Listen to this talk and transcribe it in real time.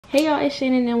Hey y'all, it's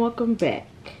Shannon and welcome back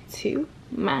to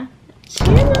my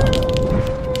channel.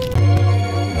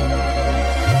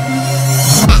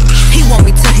 He want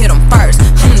me to hit him first.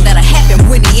 That'll happen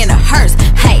when he in a hearse.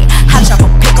 Hey, I drop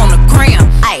a pic on the gram.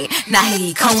 Ay, now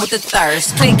he come with the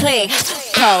thirst. Click, click,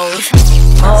 pose.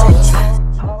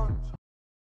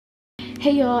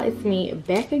 Hey y'all, it's me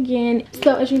back again.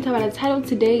 So as you can tell by the title,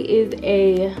 today is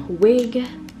a wig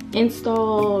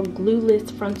install,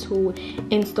 glueless frontal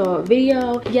install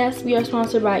video. Yes, we are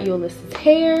sponsored by Yolissa's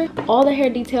Hair. All the hair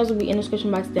details will be in the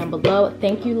description box down below.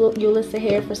 Thank you, Yolissa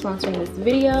Hair, for sponsoring this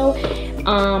video.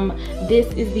 This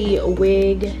is the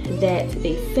wig that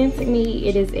they sent me.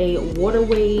 It is a water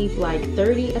wave, like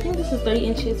 30, I think this is 30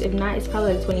 inches. If not, it's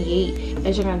probably like 28.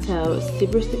 As you can tell,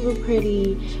 super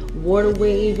pretty water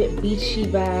wave, beachy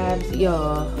vibes,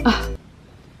 y'all.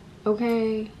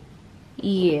 Okay.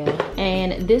 Yeah,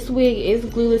 and this wig is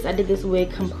glueless. I did this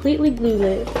wig completely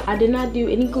glueless. I did not do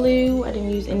any glue. I didn't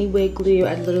use any wig glue.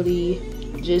 I literally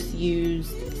just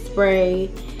used spray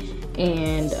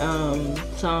and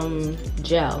some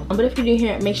gel. But if you're new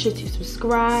here, make sure to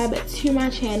subscribe to my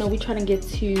channel. We on the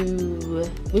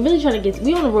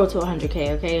road to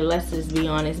 100K, okay? Let's just be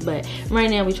honest. But right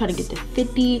now we try to get to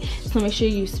 50, so make sure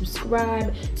you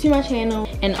subscribe to my channel.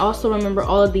 And also remember,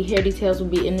 all of the hair details will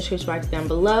be in the description box down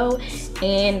below.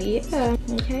 And yeah,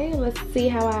 okay, let's see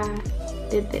how I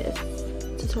did this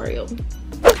tutorial.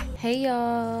 Hey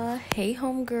y'all, hey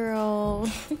homegirl.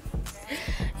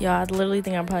 Y'all, I literally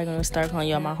think I'm probably gonna start calling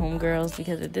y'all my homegirls,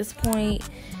 because at this point,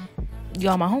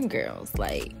 y'all my homegirls,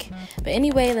 like. But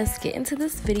anyway, let's get into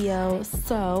this video.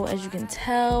 So as you can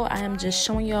tell, I am just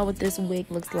showing y'all what this wig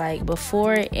looks like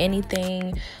before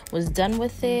anything was done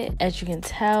with it. As you can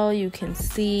tell, you can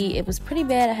see it was pretty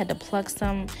bad. I had to pluck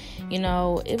some, you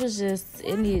know, it was just,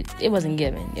 it wasn't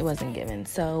given.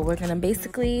 So we're gonna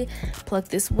basically pluck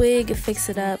this wig, fix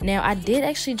it up. Now I did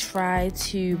actually try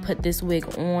to put this wig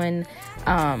on,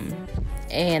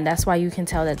 and that's why you can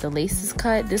tell that the lace is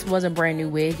cut. This was a brand new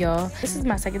wig, y'all. This is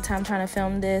my second time trying to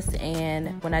film this,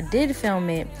 and when I did film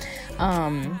it,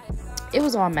 it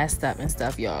was all messed up and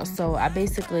stuff, y'all. So I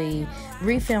basically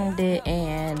refilmed it,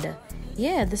 and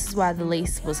yeah, this is why the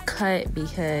lace was cut,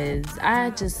 because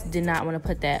I just did not want to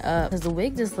put that up because the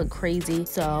wig just looked crazy.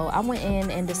 So I went in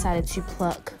and decided to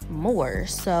pluck more.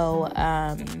 So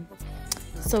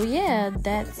yeah,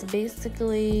 that's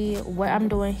basically what I'm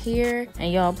doing here.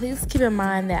 And y'all, please keep in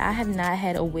mind that I have not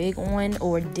had a wig on,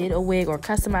 or did a wig, or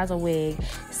customized a wig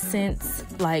since,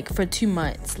 like, for 2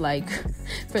 months. Like,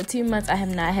 for 2 months I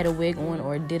have not had a wig on,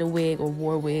 or did a wig, or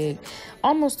wore a wig.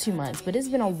 Almost 2 months, but it's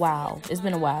been a while.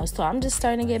 So I'm just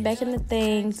starting to get back into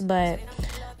things, but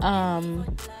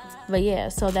yeah,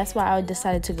 so that's why I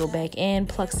decided to go back in,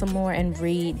 pluck some more, and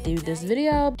redo this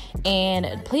video.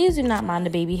 And please do not mind the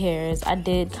baby hairs. I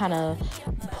did kind of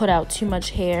put out too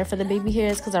much hair for the baby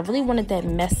hairs, because I really wanted that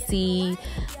messy,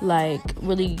 like,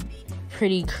 really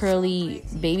pretty curly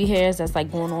baby hairs that's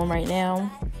like going on right now.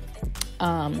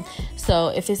 So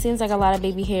if it seems like a lot of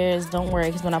baby hairs, don't worry,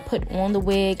 because when I put on the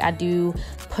wig, I do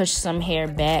push some hair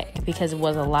back because it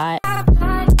was a lot.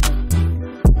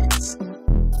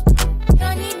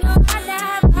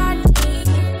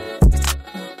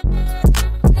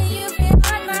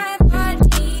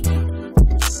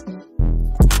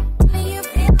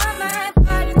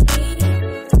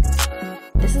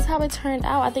 How it turned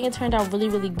out. I think it turned out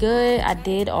really good. I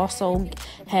did also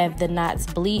have the knots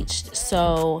bleached,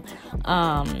 so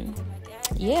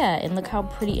yeah, and look how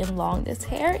pretty and long this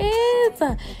hair is,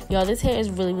 y'all. This hair is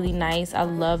really nice. I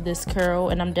love this curl,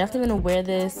 and I'm definitely gonna wear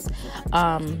this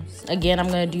again. I'm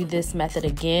gonna do this method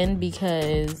again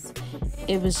because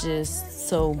it was just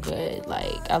so good.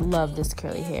 Like, I love this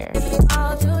curly hair.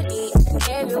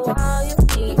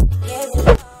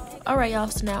 Alright y'all,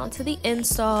 so now to the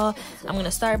install. I'm going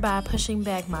to start by pushing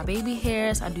back my baby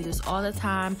hairs. I do this all the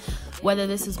time, whether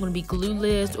this is going to be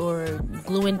glueless or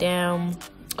gluing down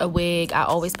a wig. I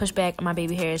always push back my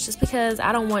baby hairs just because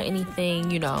I don't want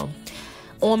anything, you know,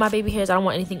 on my baby hairs. I don't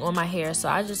want anything on my hair, so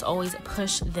I just always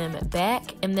push them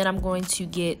back. And then I'm going to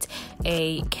get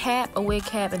a cap, a wig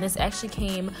cap, and this actually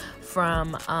came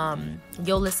from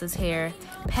Yolissa's Hair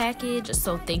package.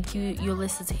 So thank you,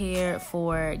 Yolissa's Hair,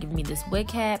 for giving me this wig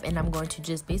cap. And I'm going to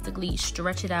just basically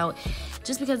stretch it out,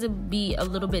 just because it'd be a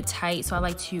little bit tight. So I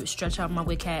like to stretch out my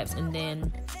wig caps, and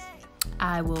then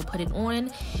I will put it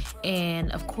on.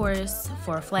 And of course,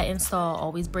 for a flat install,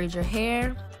 always braid your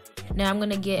hair. Now I'm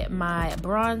gonna get my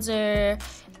bronzer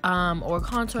or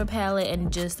contour palette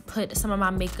and just put some of my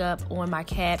makeup on my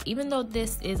cap. Even though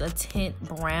this is a tint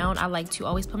brown, I like to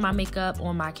always put my makeup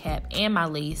on my cap and my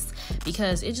lace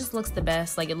because it just looks the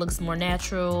best. Like, it looks more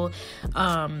natural,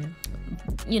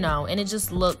 you know, and it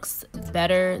just looks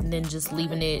better than just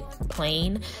leaving it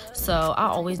plain. So I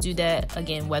always do that,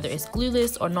 again, whether it's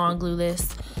glueless or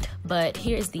non-glueless. But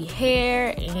here is the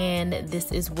hair, and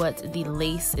this is what the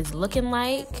lace is looking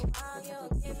like.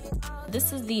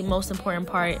 This is the most important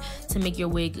part to make your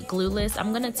wig glueless.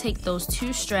 I'm going to take those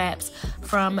 2 straps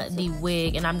from the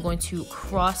wig and I'm going to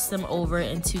cross them over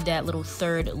into that little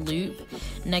third loop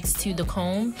next to the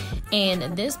comb.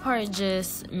 And this part,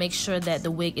 just make sure that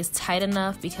the wig is tight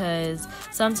enough, because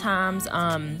sometimes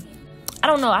I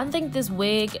don't know, I think this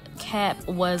wig cap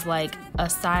was like a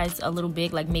size a little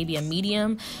big, like maybe a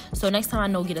medium. So next time I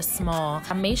know, get a small.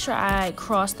 I made sure I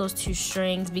cross those 2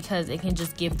 strings because it can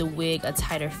just give the wig a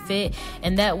tighter fit.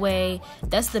 And that way,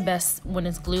 that's the best when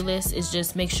it's glueless, is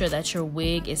just make sure that your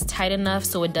wig is tight enough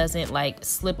so it doesn't like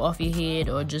slip off your head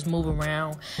or just move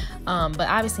around. But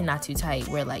obviously not too tight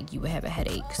where like you would have a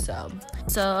headache. So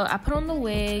I put on the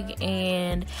wig,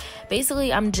 and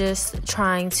basically I'm just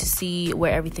trying to see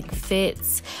where everything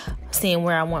fits, seeing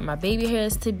where I want my baby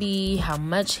hairs to be, how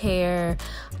much hair,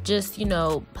 just, you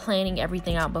know, planning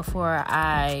everything out before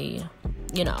I,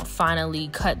 you know, finally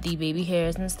cut the baby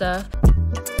hairs and stuff.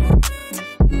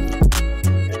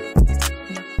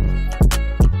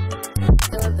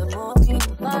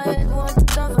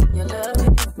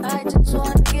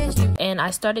 And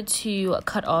I started to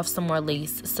cut off some more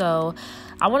lace. So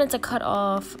I wanted to cut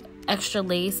off extra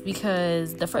lace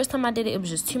because the first time I did it, it was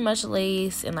just too much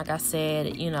lace. And like I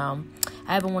said, you know,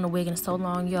 I haven't worn a wig in so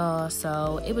long, y'all.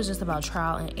 So it was just about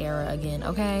trial and error again,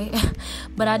 okay?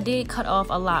 But I did cut off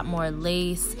a lot more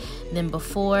lace than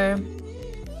before.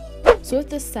 So with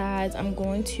the sides, I'm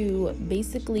going to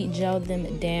basically gel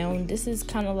them down. This is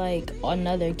kind of like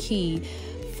another key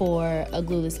for a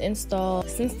glueless install.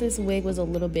 Since this wig was a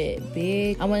little bit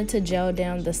big, I wanted to gel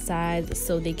down the sides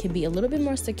so they could be a little bit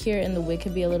more secure and the wig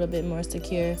could be a little bit more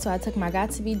secure. So I took my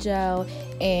Got2b gel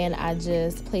and I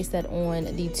just placed that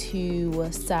on the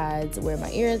 2 sides where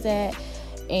my ear is at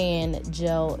and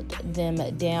gelled them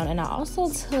down. And I also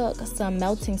took some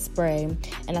melting spray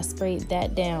and I sprayed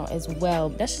that down as well.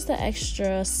 That's just an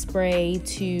extra spray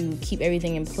to keep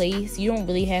everything in place. You don't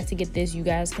really have to get this. You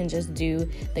guys can just do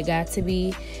the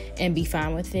Got2b and be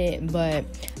fine with it. But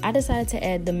I decided to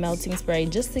add the melting spray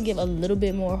just to give a little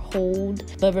bit more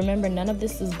hold. But remember, none of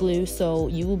this is glue, so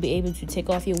you will be able to take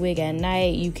off your wig at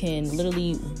night. You can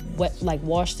literally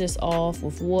wash this off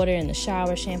with water in the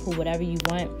shower, shampoo, whatever you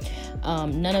want.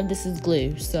 None of this is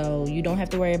glue, so you don't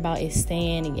have to worry about it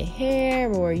staying in your hair,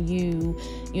 or you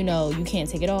know, you can't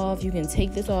take it off. You can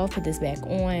take this off, put this back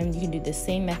on. You can do the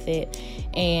same method.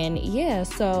 And yeah,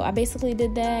 so I basically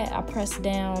did that. I pressed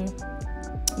down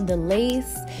the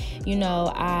lace. You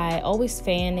know, I always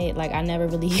fan it. Like, I never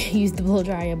really use the blow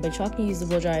dryer, but y'all can use the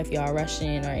blow dryer if y'all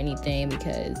rushing or anything,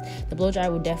 because the blow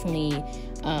dryer will definitely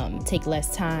take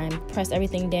less time. Press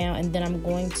everything down, and then I'm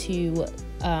going to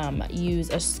use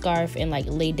a scarf and like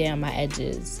lay down my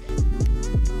edges.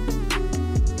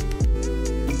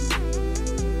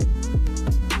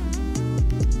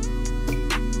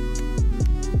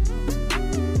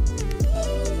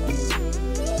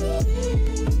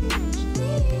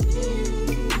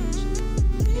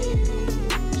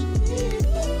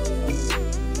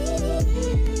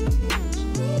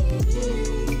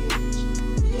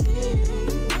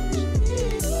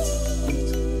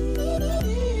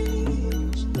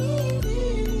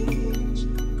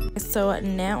 So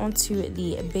now onto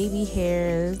the baby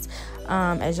hairs.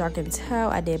 As y'all can tell,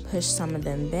 I did push some of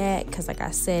them back because, like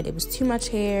I said, it was too much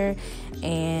hair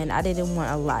and I didn't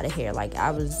want a lot of hair. Like,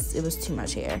 it was too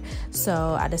much hair.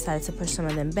 So I decided to push some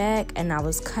of them back, and I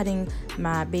was cutting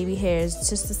my baby hairs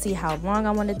just to see how long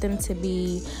I wanted them to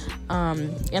be.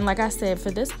 And like I said,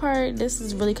 for this part, this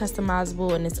is really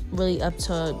customizable, and it's really up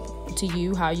to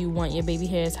you how you want your baby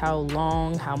hairs, how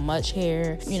long, how much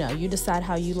hair. You know, you decide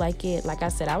how you like it. Like I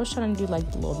said, I was trying to do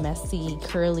like the little messy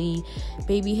curly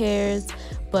baby hairs,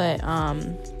 but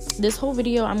this whole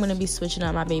video I'm gonna be switching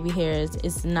up my baby hairs.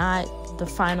 It's not the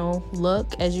final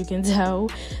look, as you can tell,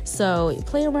 so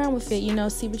play around with it, you know,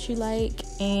 see what you like,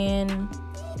 and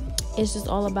it's just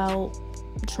all about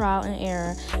trial and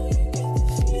error.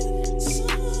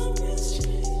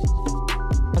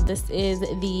 This is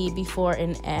the before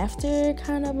and after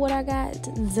kind of what I got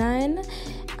done.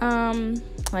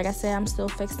 Like I said, I'm still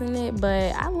fixing it,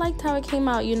 but I liked how it came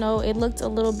out. You know, it looked a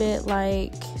little bit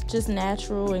like just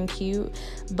natural and cute,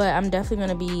 but I'm definitely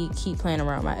gonna keep playing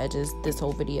around my edges this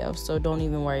whole video, so don't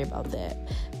even worry about that.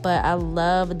 But I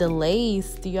love the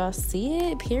lace. Do y'all see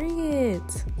it? Period.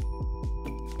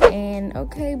 And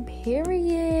okay,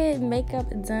 period. Makeup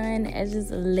done,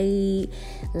 edges laid.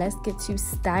 Let's get to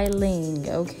styling,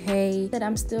 okay? That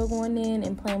I'm still going in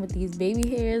and playing with these baby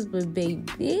hairs, but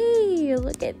baby,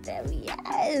 look at them,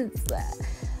 yes.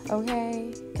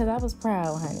 Okay, because I was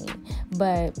proud, honey,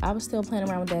 but I was still playing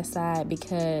around with that side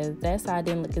because that side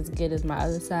didn't look as good as my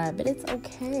other side, but it's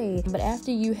okay. But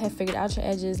after you have figured out your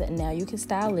edges, now you can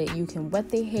style it. You can wet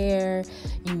the hair,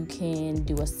 you can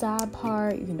do a side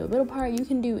part, you can do a middle part, you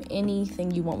can do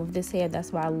anything you want with this hair.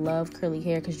 That's why I love curly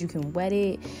hair, because you can wet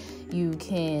it, you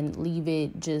can leave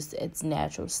it just its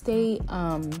natural state.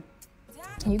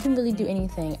 You can really do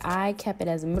anything. I kept it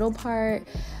as a middle part,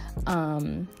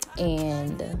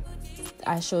 and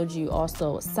I showed you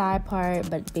also a side part,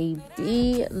 but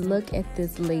baby, look at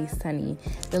this lace, honey.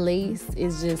 The lace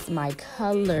is just my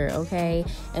color, okay?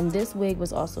 And this wig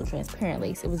was also transparent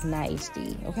lace. It was not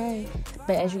HD, okay?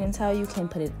 But as you can tell, you can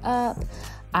put it up.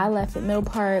 I left it middle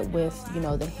part with, you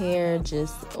know, the hair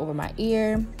just over my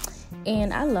ear,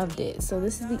 and I loved it. So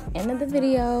this is the end of the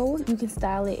video. You can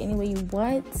style it any way you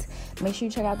want. Make sure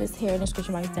you check out this hair in the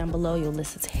description box down below,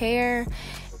 Yolissa's hair.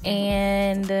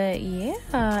 And yeah,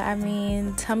 I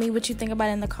mean, tell me what you think about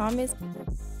it in the comments.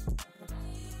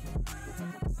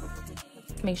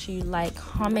 Make sure you like,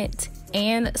 comment,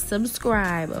 and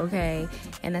subscribe, okay?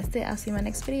 And that's it. I'll see you in my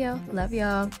next video. Love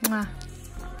y'all. Mwah.